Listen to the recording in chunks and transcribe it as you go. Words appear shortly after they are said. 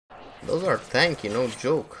Those are tanky, no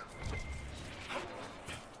joke.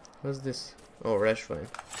 What's this? Oh, rash wine.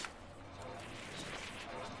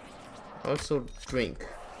 Also drink.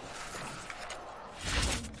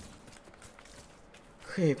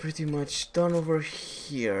 Okay, pretty much done over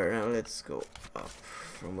here. Now let's go up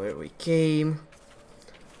from where we came.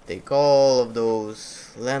 Take all of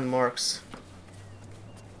those landmarks.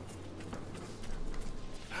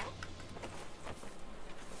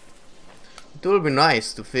 It will be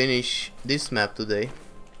nice to finish this map today.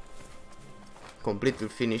 Completely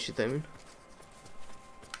finish it, I mean.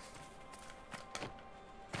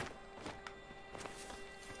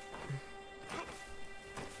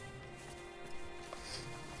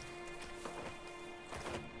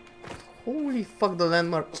 Holy fuck, the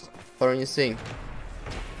landmarks are insane.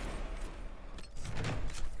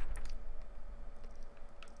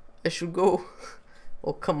 I should go.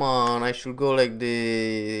 Oh, come on, I should go like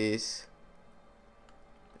this.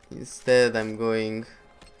 Instead, I'm going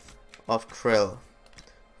off trail.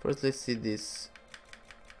 First, let's see this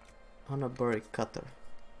anabaric cutter.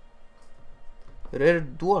 Rare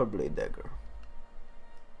dual blade dagger.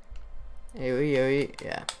 Hey,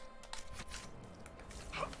 yeah.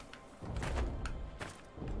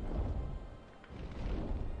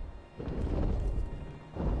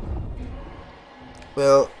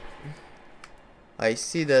 Well, I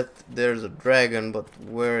see that there's a dragon, but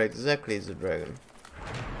where exactly is the dragon?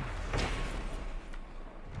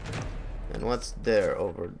 And what's there?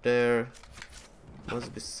 Over there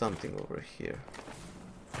must be something over here.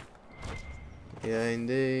 Yeah,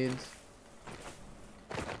 indeed.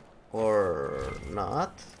 Or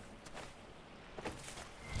not.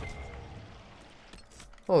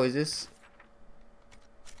 Oh, is this?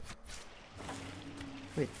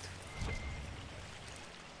 Wait.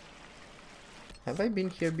 Have I been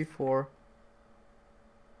here before?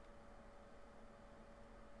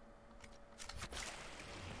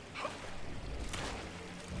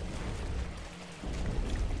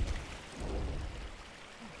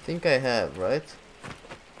 I think I have, right?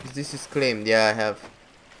 This is claimed. Yeah, I have.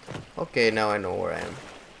 Okay, now I know where I am.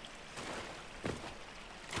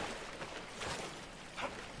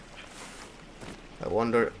 I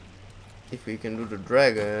wonder if we can do the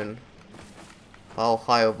dragon. How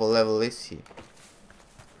high of a level is he?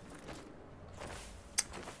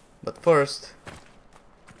 But first,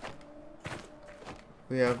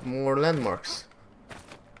 we have more landmarks.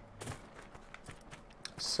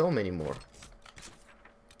 So many more.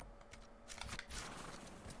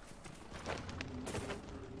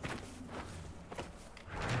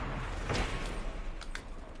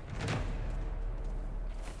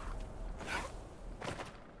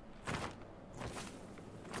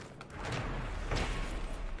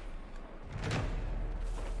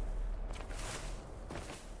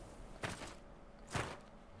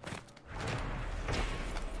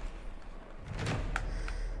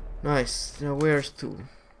 Nice. Now where's to?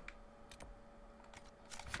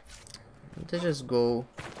 Let's just go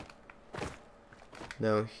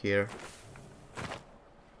down here.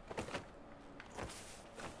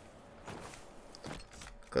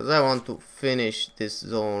 Because I want to finish this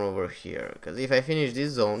zone over here. Because if I finish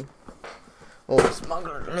this zone... Oh,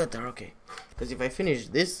 smuggler letter, okay. Because if I finish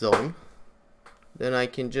this zone, then I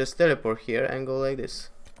can just teleport here and go like this.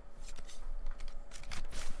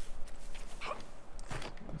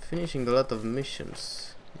 Finishing a lot of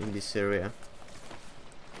missions in this area.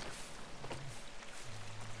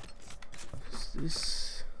 Is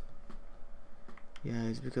this? Yeah,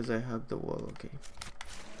 it's because I have the wall. Okay.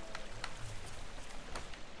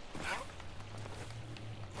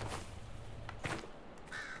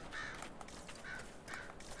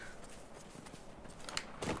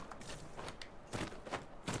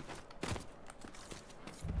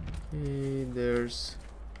 Hey, there's.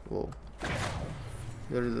 Whoa.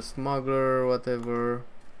 There is a smuggler, whatever.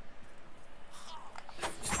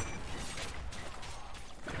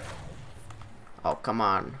 Oh, come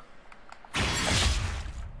on.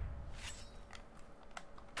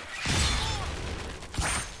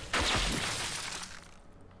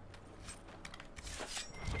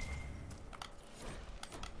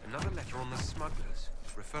 Another letter on the smugglers,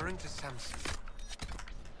 referring to Samson.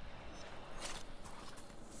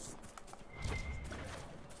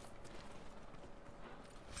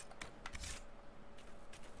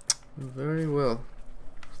 Very well.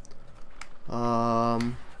 So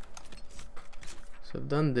I've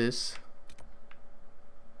done this.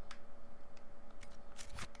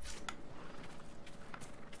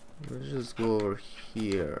 Let's just go over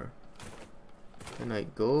here. Can I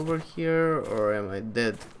go over here or am I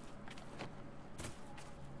dead?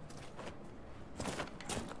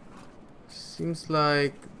 Seems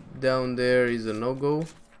like down there is a no-go.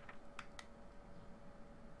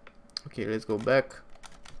 Okay, let's go back.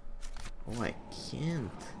 Oh, I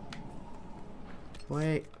can't.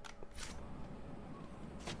 Why?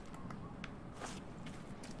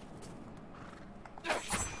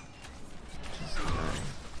 Just die.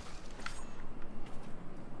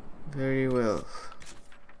 Very well.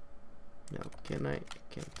 Now, can I? I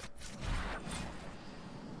can't.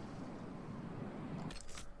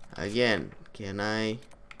 Again, can I?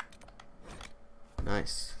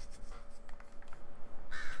 Nice.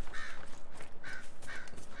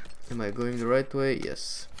 Am I going the right way?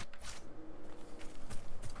 Yes.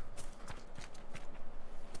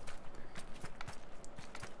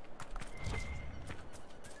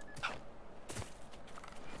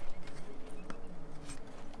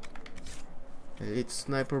 Elite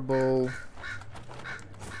sniper bow.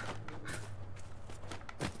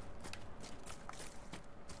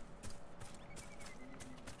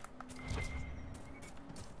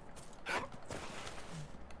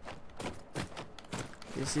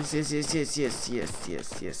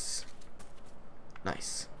 Yes.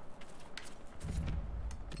 Nice.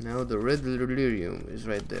 Now the red delirium is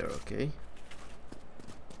right there, okay.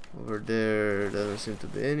 Over there doesn't seem to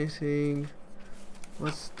be anything.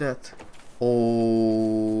 What's that?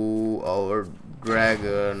 Oh, our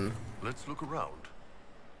dragon. Let's look around.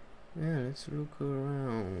 Yeah, let's look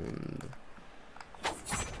around.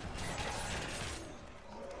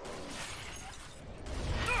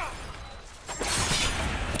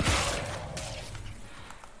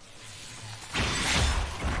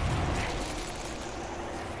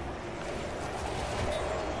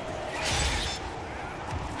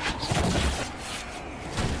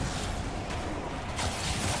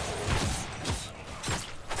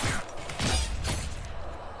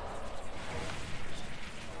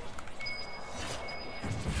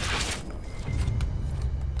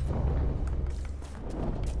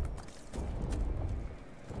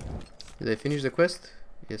 Did I finish the quest?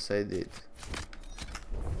 Yes, I did.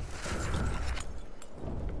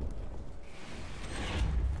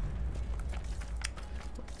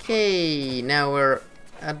 Okay, now we're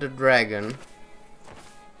at the dragon.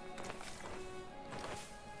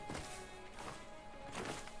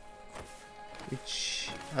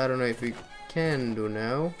 Which I don't know if we can do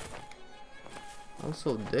now.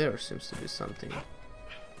 Also, there seems to be something.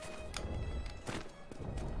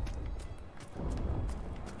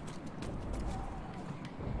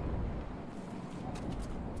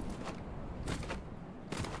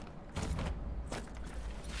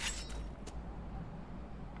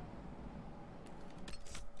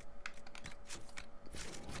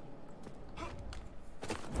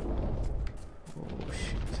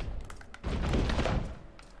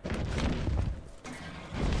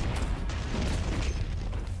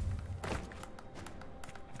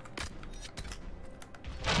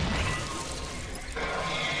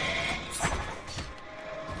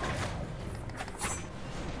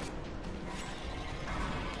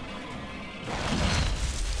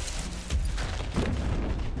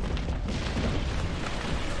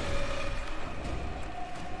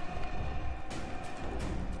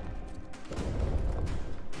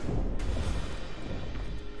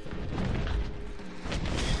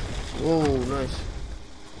 Whoa, nice.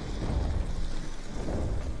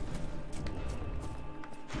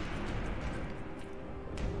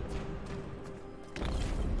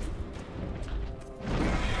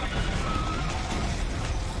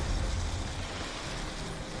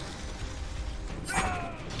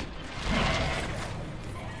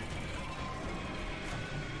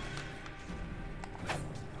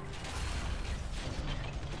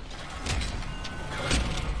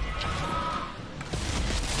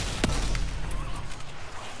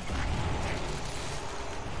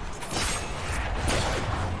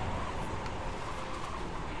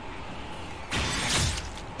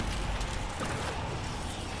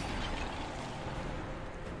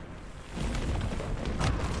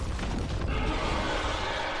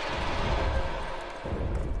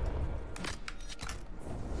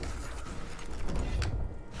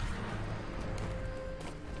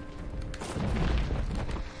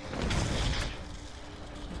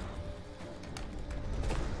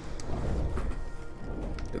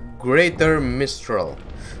 Greater Mistral.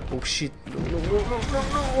 Oh shit. No.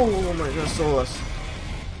 Oh my god, Solas.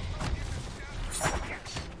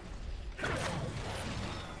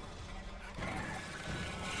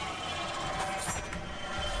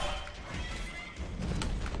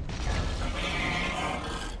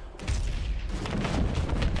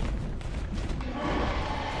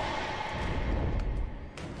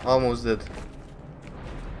 Almost dead.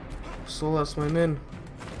 Solas, my man.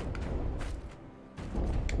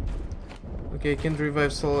 Okay, can't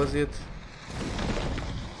revive Solas yet.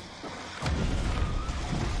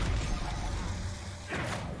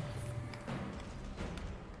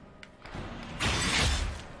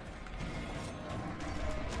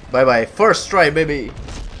 Bye bye, first try, baby!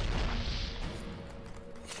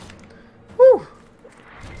 Woo!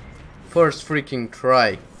 First freaking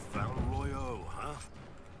try. Val Royaux, huh?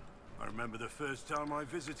 I remember the first time I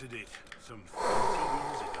visited it, some 30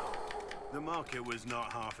 years ago. The market was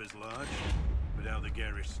not half as large, without the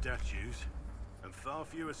garish statues, and far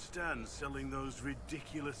fewer stands selling those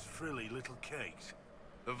ridiculous frilly little cakes.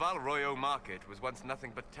 The Val Royaux market was once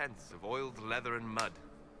nothing but tents of oiled leather and mud,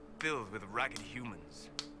 filled with ragged humans,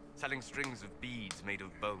 selling strings of beads made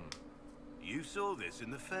of bone. You saw this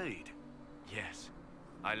in the Fade. Yes,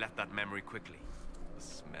 I left that memory quickly. The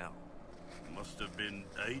smell. Must have been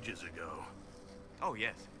ages ago. Oh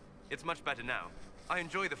yes, it's much better now. I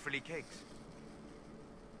enjoy the frilly cakes.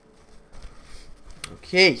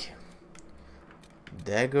 Okay.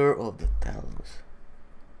 Dagger of the Talons.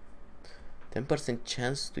 10%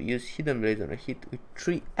 chance to use Hidden Blade on a hit with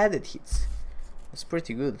 3 added hits. That's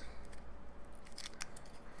pretty good.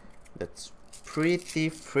 That's pretty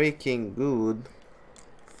freaking good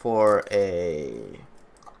for a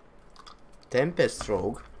Tempest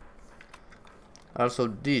Rogue. Also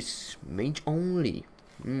this, mage only.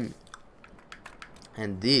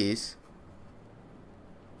 And this,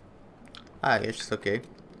 it's okay.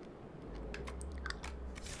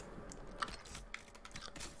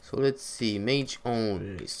 So let's see, mage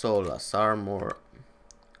only, Solas, armor.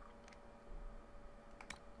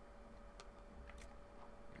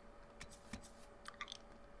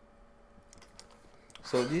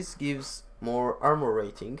 So this gives more armor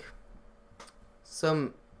rating,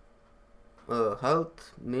 some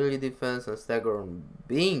health, melee defense, and stagger on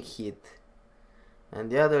being hit, and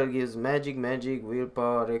the other gives magic,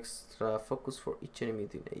 willpower, extra focus for each enemy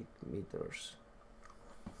within 8 meters.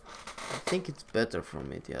 I think it's better for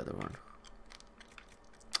me, the other one.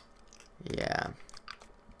 Yeah.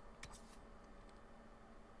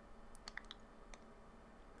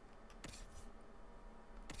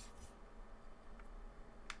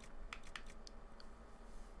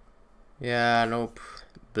 Yeah, nope.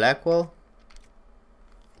 Blackwall?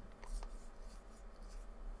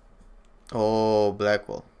 Oh,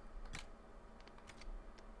 Blackwall.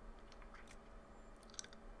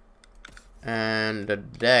 And the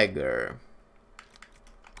dagger.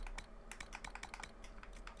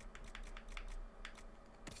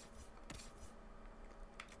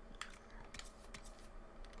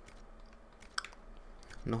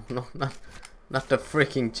 No, not a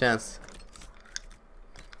freaking chance.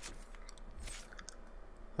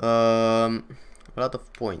 A lot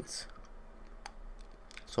of points.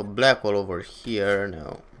 So Blackwall over here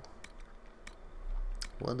now.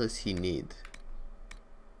 What does he need?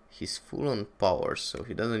 He's full on power, so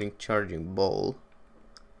he doesn't need charging ball.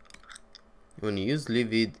 When you use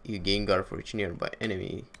Livid, you gain guard for each nearby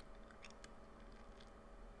enemy.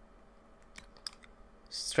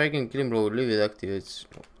 Strike and killing blow with Livid activates.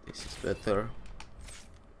 Oh, this is better.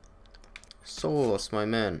 Solas, my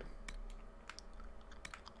man.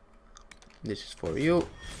 This is for you.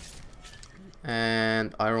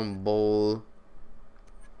 And Iron Ball.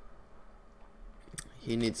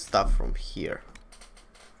 He needs stuff from here.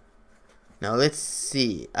 Now let's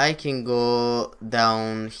see. I can go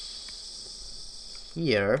down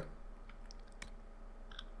here.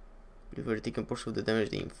 If you take a portion of the damage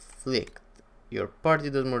they inflict, your party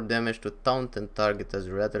does more damage to taunt and target as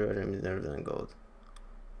rather enemies than gold.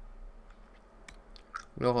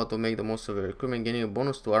 Know how to make the most of your recruitment, gaining a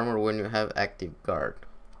bonus to armor when you have active guard.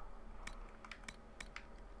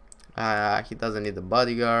 He doesn't need a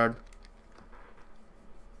bodyguard.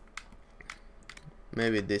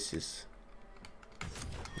 Maybe this is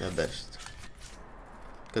the best,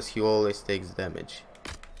 because he always takes damage.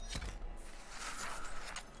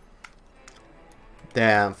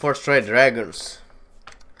 Damn, 4 dragons.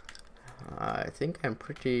 I think I'm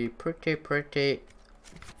pretty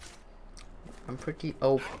I'm pretty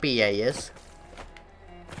OP, I guess.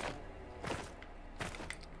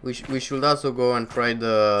 We should also go and try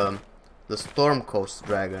the Storm Coast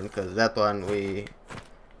Dragon, because that one we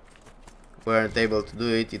weren't able to do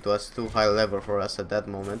it. It was too high level for us at that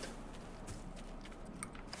moment.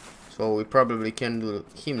 So we probably can do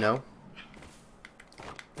him now.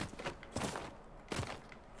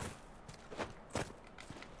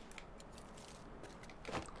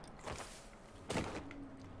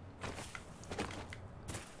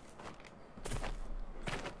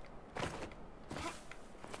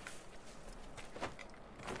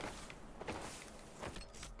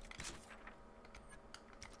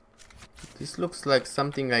 This looks like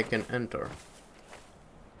something I can enter.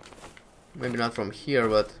 Maybe not from here,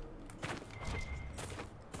 but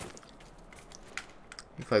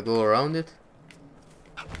if I go around it.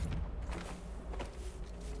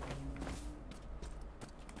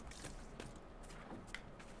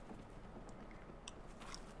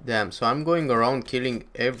 Damn, so I'm going around killing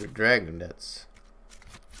every dragon. That's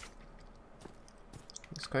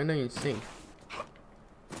kinda insane.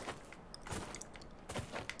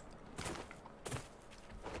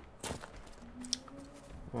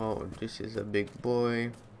 Oh, this is a big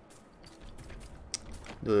boy.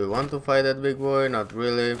 Do we want to fight that big boy? Not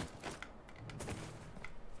really.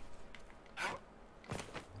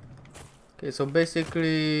 Okay, so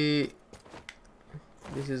basically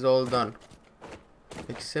this is all done.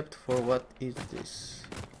 Except for what is this?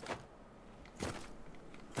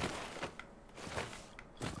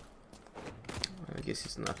 I guess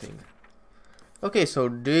it's nothing. Okay, so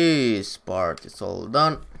this part is all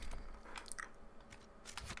done.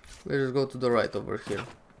 Let's go to the right over here.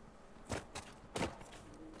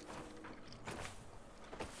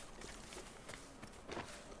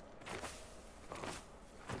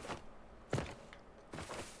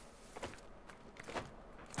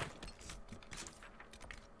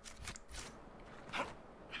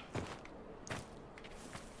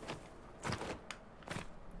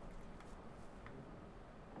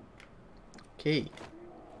 Okay,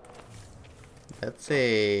 that's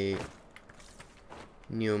a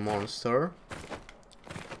new monster.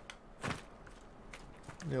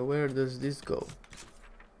 Now where does this go?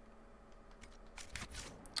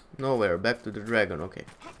 Nowhere, back to the dragon, okay.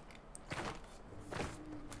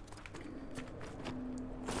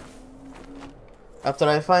 After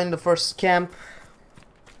I find the first camp,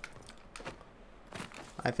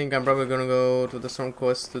 I think I'm probably gonna go to the Storm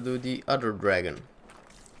Quest to do the other dragon.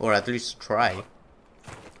 Or at least try.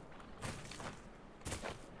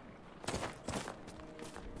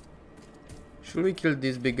 Should we kill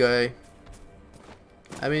this big guy?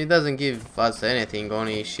 I mean, it doesn't give us anything,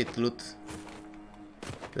 only shit loot.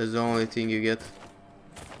 That's the only thing you get.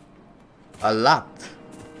 A lot.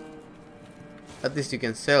 At least you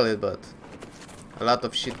can sell it, but a lot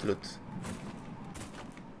of shit loot.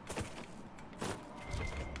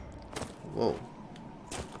 Whoa.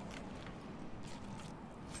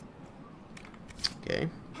 Okay.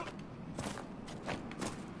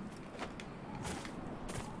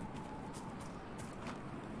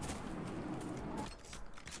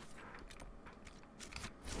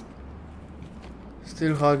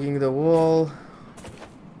 Still hugging the wall.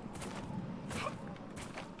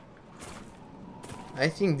 I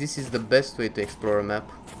think this is the best way to explore a map.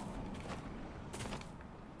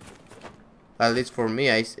 At least for me,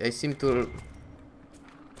 I seem to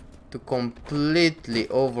completely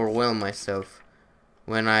overwhelm myself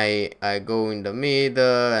when I go in the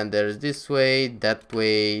middle and there's this way, that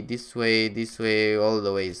way, this way, all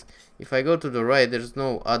the ways. If I go to the right, there's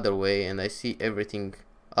no other way and I see everything,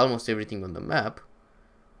 almost everything on the map.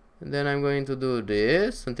 And then I'm going to do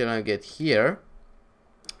this until I get here.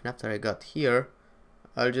 And after I got here,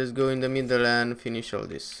 I'll just go in the middle and finish all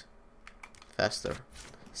this faster.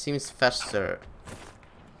 Seems faster.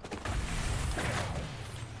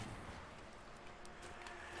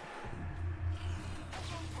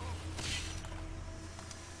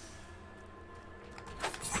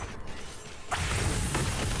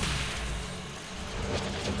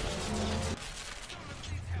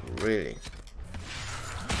 Really?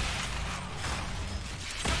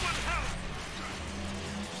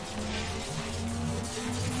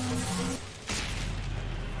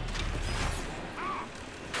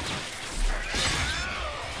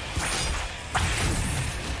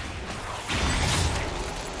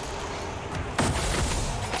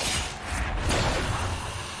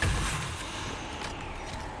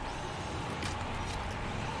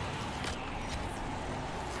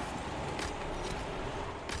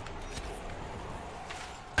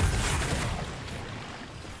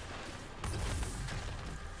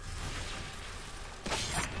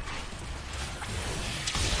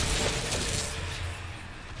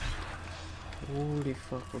 Holy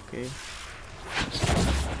fuck, okay.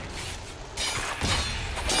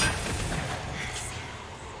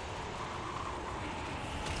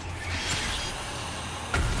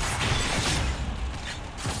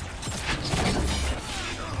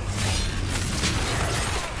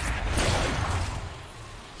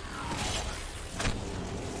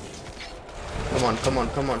 Come on, come on,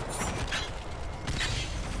 come on.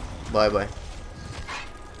 Bye bye.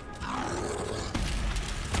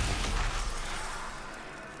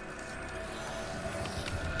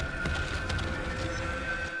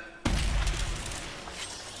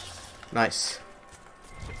 Nice.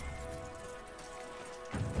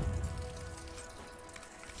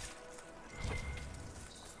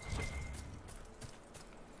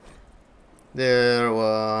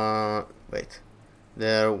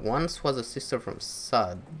 There once was a sister from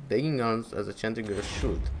Sad, begging alms as a chanting girl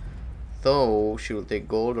should. Though she will take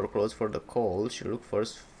gold or clothes for the call, she looked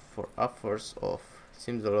first for offers of.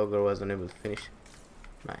 Seems the logger was unable to finish.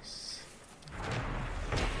 Nice.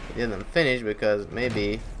 He didn't finish because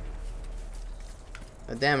maybe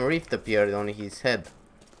a damn rift appeared on his head.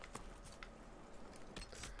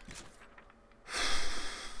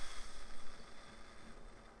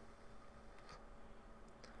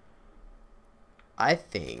 I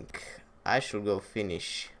think I should go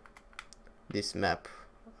finish this map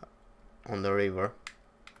on the river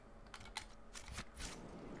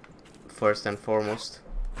first and foremost.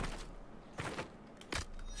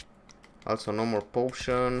 Also no more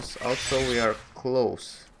potions. Also we are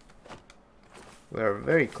close. We are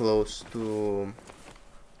very close to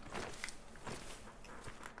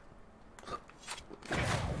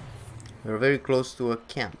a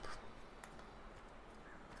camp.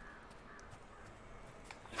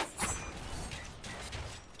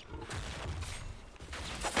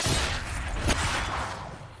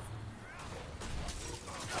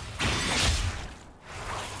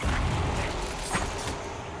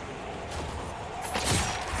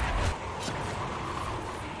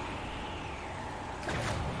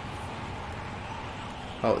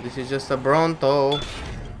 Oh, this is just a Bronto.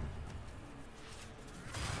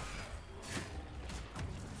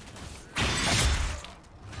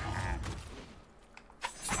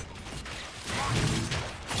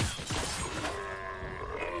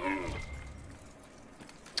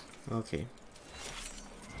 Okay.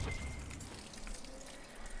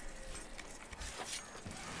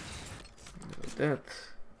 That.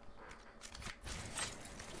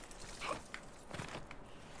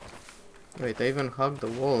 Wait, I even hugged the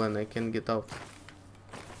wall and I can't get out.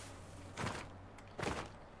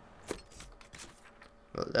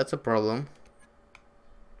 Well, that's a problem.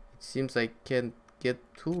 It seems I can't get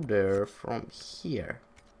to there from here.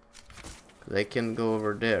 'Cause I can go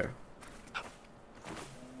over there.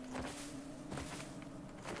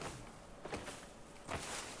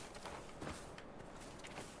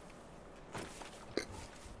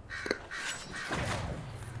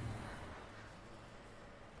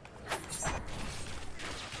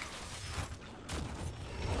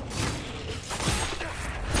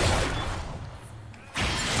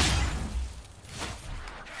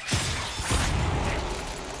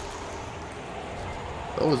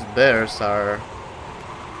 Those bears are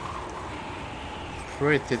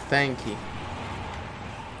pretty tanky.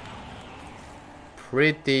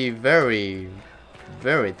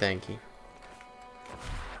 Very tanky.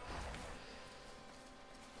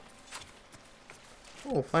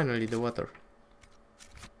 Oh, finally the water.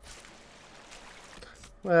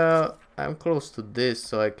 Well, I'm close to this,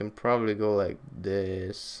 so I can probably go like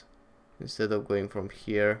this instead of going from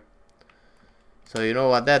here. So you know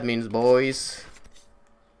what that means, boys.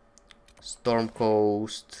 Storm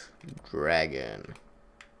Coast Dragon.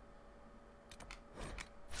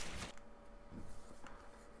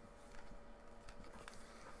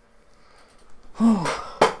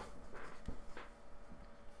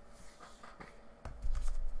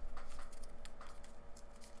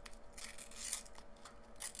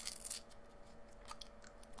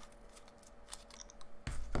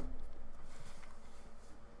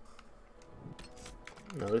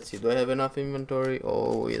 Now let's see, do I have enough inventory?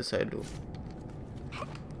 Oh yes I do.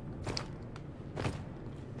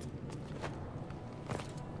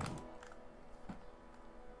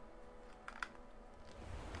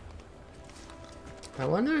 I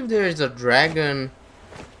wonder if there is a dragon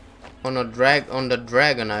on the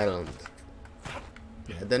Dragon Island.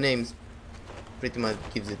 Yeah, the name pretty much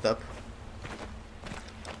gives it up.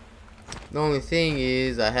 The only thing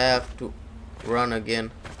is I have to run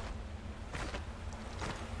again.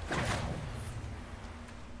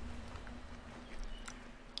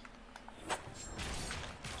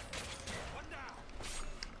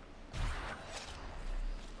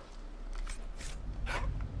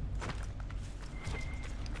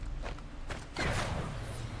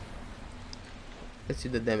 Let's see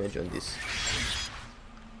the damage on this.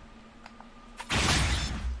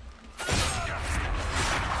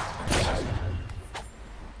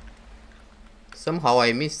 Somehow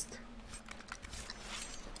I missed.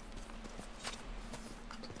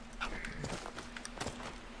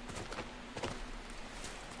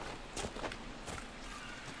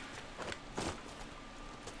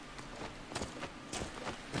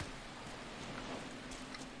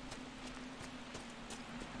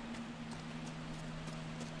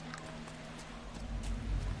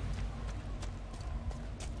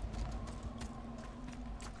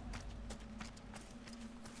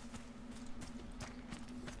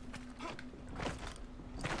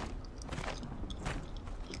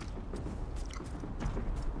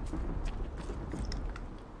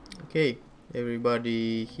 Okay,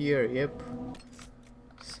 everybody here, yep.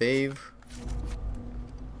 Save.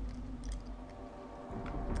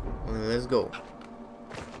 And let's go.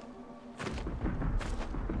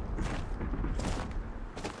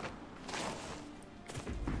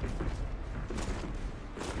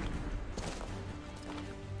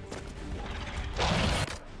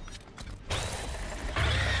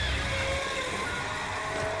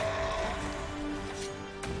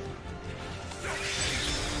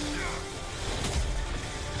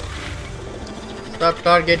 Stop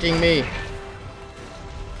targeting me.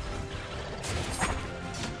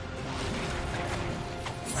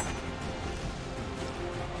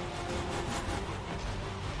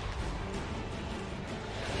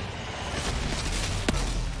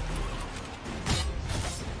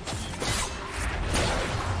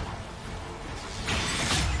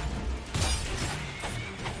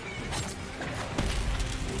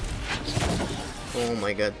 Oh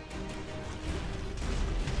my god.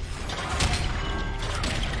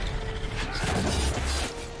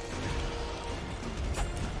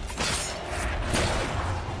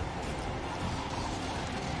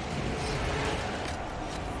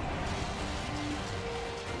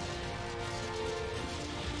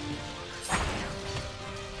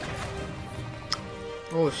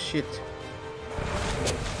 Oh shit.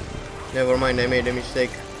 Never mind, I made a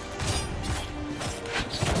mistake.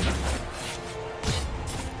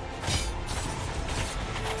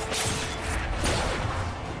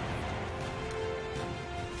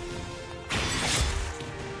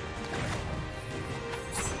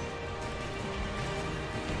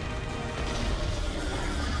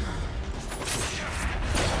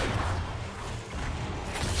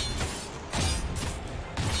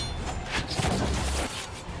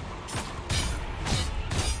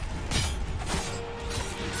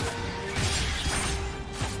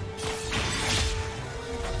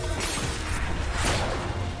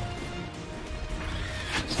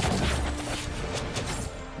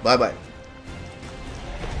 Bye bye.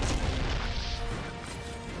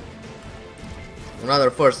 Another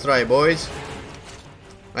first try, boys.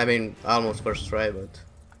 I mean, almost first try, but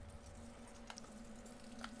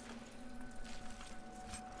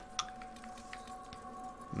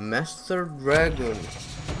Master Dragon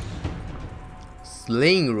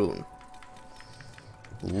Slaying Rune.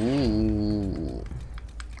 Ooh.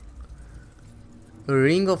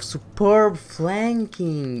 Ring of Superb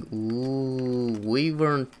Flanking. Ooh,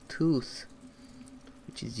 Wyvern Tooth,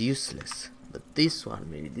 which is useless. But this one,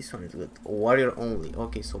 maybe this one is good. Warrior only.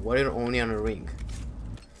 Okay, so warrior only on a ring.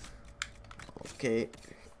 Okay.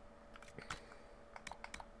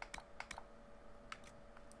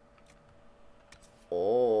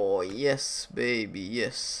 Oh yes, baby,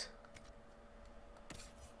 yes.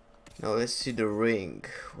 Now let's see the ring.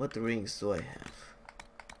 What rings do I have?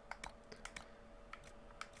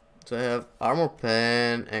 So I have armor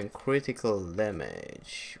pen and critical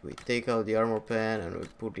damage. We take out the armor pen and we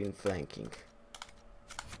put in flanking.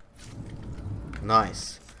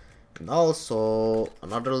 Nice. And also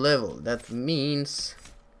another level. That means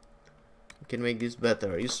we can make this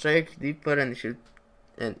better. You strike deeper and shoot,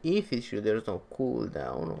 and if it should, there's no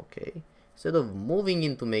cooldown. Okay. Instead of moving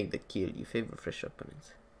in to make the kill, you favor fresh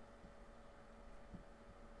opponents.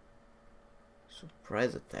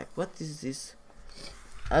 Surprise attack. What is this?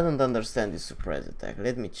 I don't understand this surprise attack.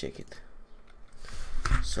 Let me check it.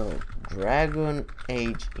 So, Dragon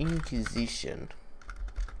Age Inquisition.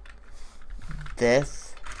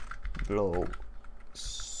 Death Blow.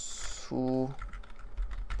 Surprise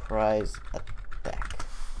attack.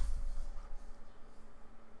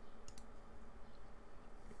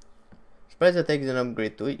 Surprise attack is an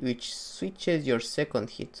upgrade to it, which switches your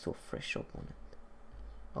second hit to a fresh opponent.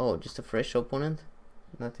 Oh, just a fresh opponent?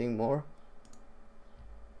 Nothing more?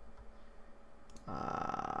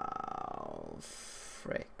 Oh,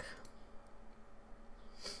 frick.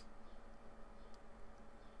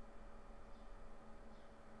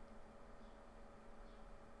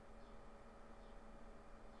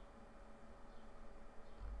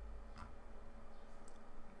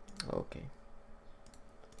 Okay.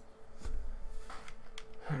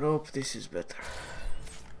 I hope this is better.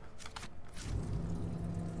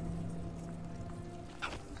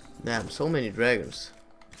 Damn, so many dragons.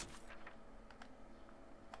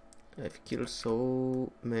 I've killed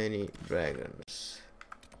so many dragons.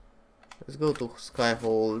 Let's go to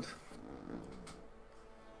Skyhold.